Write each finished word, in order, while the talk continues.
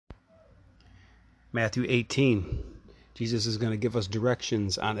Matthew 18. Jesus is going to give us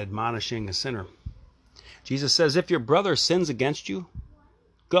directions on admonishing a sinner. Jesus says, if your brother sins against you,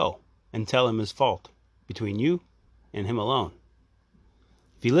 go and tell him his fault between you and him alone.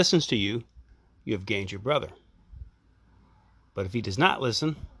 If he listens to you, you have gained your brother. But if he does not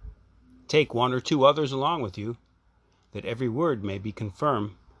listen, take one or two others along with you, that every word may be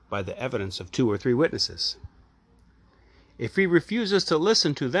confirmed by the evidence of 2 or 3 witnesses. If he refuses to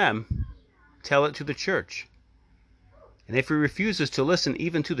listen to them, tell it to the church. And if he refuses to listen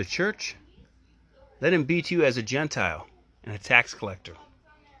even to the church, let him be to you as a Gentile and a tax collector.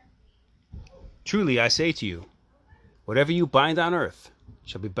 Truly I say to you, whatever you bind on earth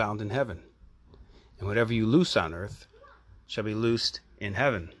shall be bound in heaven, and whatever you loose on earth shall be loosed in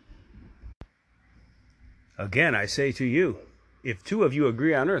heaven. Again I say to you, if 2 of you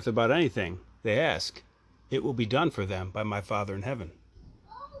agree on earth about anything they ask, it will be done for them by my Father in heaven.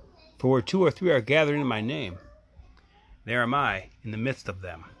 For where 2 or 3 are gathered in my name, there am I in the midst of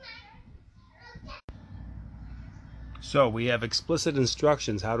them. So we have explicit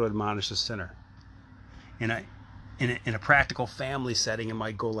instructions how to admonish a sinner. In a practical family setting, it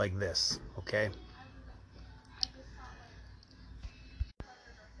might go like this, okay?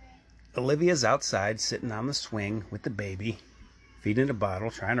 Olivia's outside sitting on the swing with the baby, feeding it a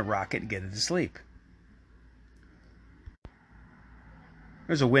bottle, trying to rock it and get it to sleep.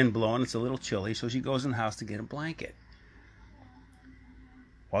 There's a wind blowing, it's a little chilly, so she goes in the house to get a blanket.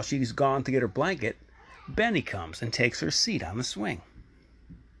 While she's gone to get her blanket, Benny comes and takes her seat on the swing.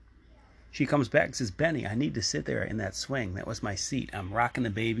 She comes back and says, Benny, I need to sit there in that swing. That was my seat. I'm rocking the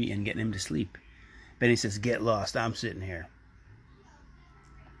baby and getting him to sleep. Benny says, get lost. I'm sitting here.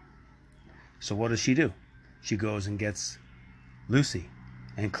 So what does she do? She goes and gets Lucy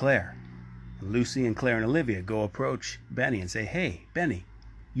and Claire. And Lucy and Claire and Olivia go approach Benny and say, hey, Benny,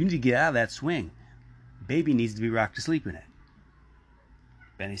 you need to get out of that swing. Baby needs to be rocked to sleep in it.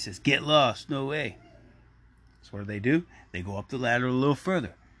 Benny says, get lost. No way. So what do? They go up the ladder a little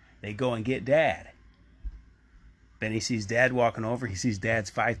further. They go and get Dad. Benny sees Dad walking over. He sees Dad's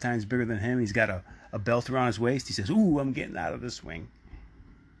 5 times bigger than him. He's got a belt around his waist. He says, ooh, I'm getting out of the swing.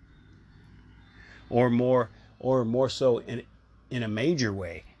 Or more so in a major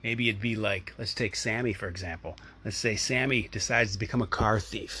way. Maybe it'd be like, let's take Sammy, for example. Let's say Sammy decides to become a car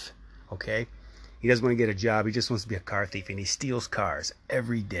thief, okay? He doesn't want to get a job. He just wants to be a car thief, and he steals cars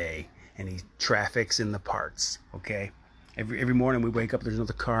every day, and he traffics in the parts, okay? Every morning we wake up, there's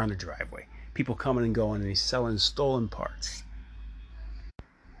another car in the driveway. People coming and going, and he's selling stolen parts.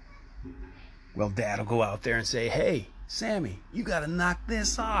 Well, Dad will go out there and say, hey, Sammy, you got to knock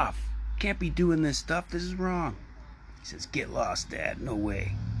this off. Can't be doing this stuff. This is wrong. He says, get lost, Dad. No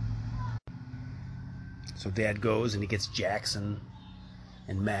way. So Dad goes and he gets Jackson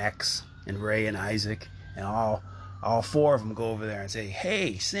and Max and Ray and Isaac, and all 4 of them go over there and say,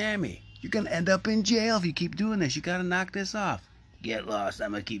 hey, Sammy, you're going to end up in jail if you keep doing this. You got to knock this off. Get lost.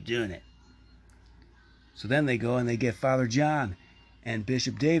 I'm going to keep doing it. So then they go and they get Father John and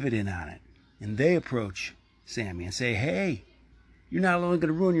Bishop David in on it. And they approach Sammy and say, hey, you're not only going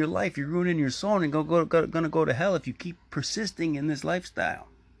to ruin your life, you're ruining your soul and going to go to hell if you keep persisting in this lifestyle.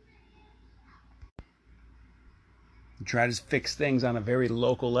 You try to fix things on a very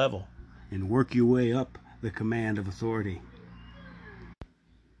local level and work your way up the command of authority.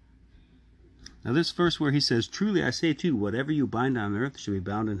 Now this verse where he says, truly I say to you, whatever you bind on earth shall be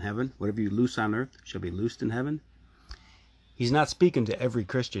bound in heaven. Whatever you loose on earth shall be loosed in heaven. He's not speaking to every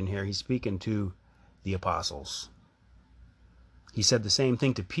Christian here. He's speaking to the apostles. He said the same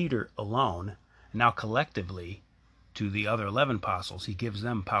thing to Peter alone. And now collectively to the other 11 apostles, he gives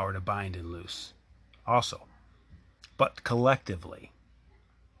them power to bind and loose also. But collectively,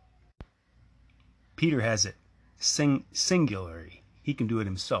 Peter has it singularly. He can do it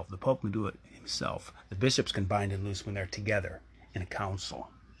himself. The Pope can do it himself. The bishops can bind and loose when they're together in a council.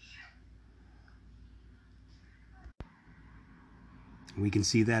 We can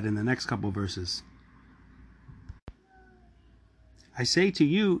see that in the next couple verses. I say to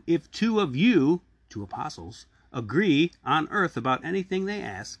you, if 2 of you, 2 apostles, agree on earth about anything they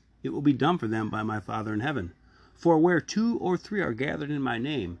ask, it will be done for them by my Father in heaven. For where 2 or 3 are gathered in my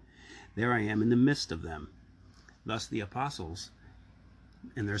name, there I am in the midst of them. Thus the apostles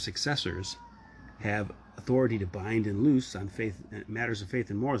and their successors have authority to bind and loose on matters of faith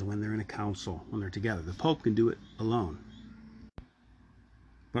and morals when they're in a council, when they're together. The Pope can do it alone.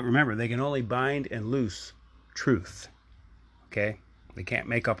 But remember, they can only bind and loose truth. Okay? They can't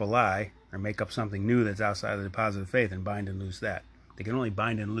make up a lie or make up something new that's outside of the deposit of faith and bind and loose that. They can only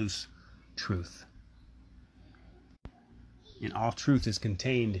bind and loose truth. And all truth is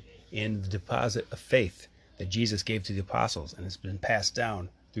contained in the deposit of faith that Jesus gave to the apostles, and it's been passed down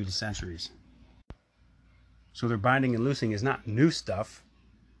through the centuries. So their binding and loosing is not new stuff.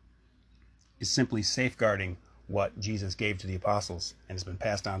 It's simply safeguarding what Jesus gave to the apostles, and it's been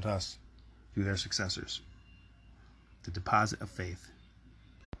passed down to us through their successors. The deposit of faith.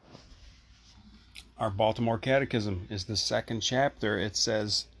 Our Baltimore Catechism is the second chapter. It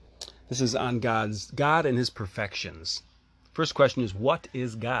says, this is on God and his perfections. First question is, what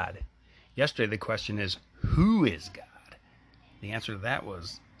is God? Yesterday the question is, who is God? The answer to that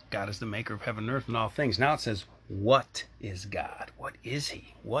was, God is the maker of heaven and earth and all things. Now it says, what is God? What is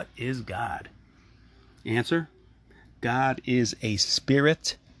he? What is God? Answer, God is a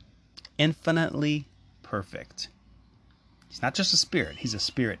spirit infinitely perfect. He's not just a spirit, he's a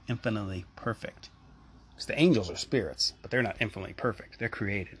spirit infinitely perfect. Because the angels are spirits, but they're not infinitely perfect. They're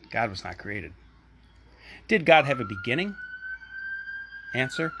created. God was not created. Did God have a beginning?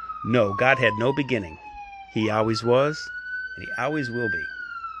 Answer, no, God had no beginning. He always was, and he always will be.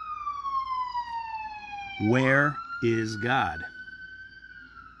 Where is God?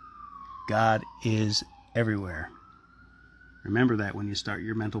 God is everywhere. Remember that when you start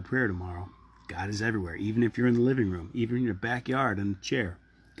your mental prayer tomorrow. God is everywhere. Even if you're in the living room, even in your backyard in the chair,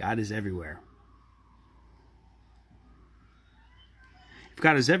 God is everywhere. If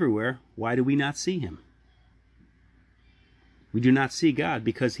God is everywhere, why do we not see him? We do not see God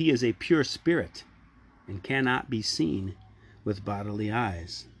because he is a pure spirit and cannot be seen with bodily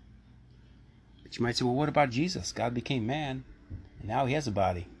eyes. But you might say, well, what about Jesus? God became man, and now he has a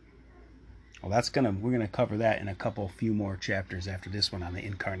body. Well, we're gonna cover that in a few more chapters after this one on the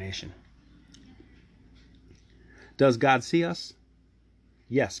incarnation. Does God see us?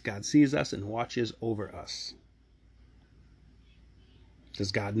 Yes, God sees us and watches over us.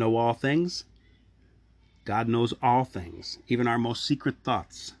 Does God know all things? God knows all things, even our most secret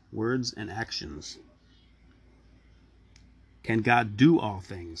thoughts, words, and actions. Can God do all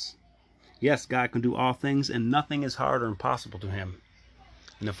things? Yes, God can do all things, and nothing is hard or impossible to him.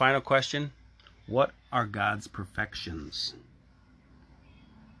 And the final question, what are God's perfections?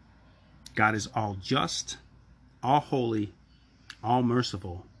 God is all just, all holy, all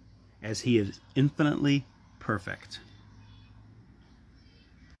merciful, as he is infinitely perfect.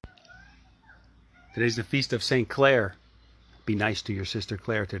 Today's the feast of St. Clare. Be nice to your sister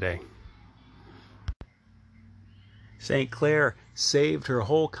Clare today. St. Clare saved her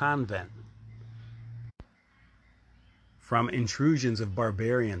whole convent from intrusions of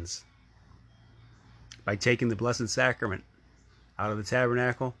barbarians by taking the Blessed Sacrament out of the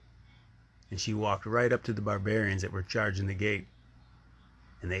tabernacle, and she walked right up to the barbarians that were charging the gate,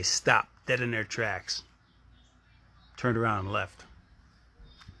 and they stopped dead in their tracks, turned around and left.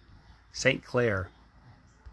 St. Clare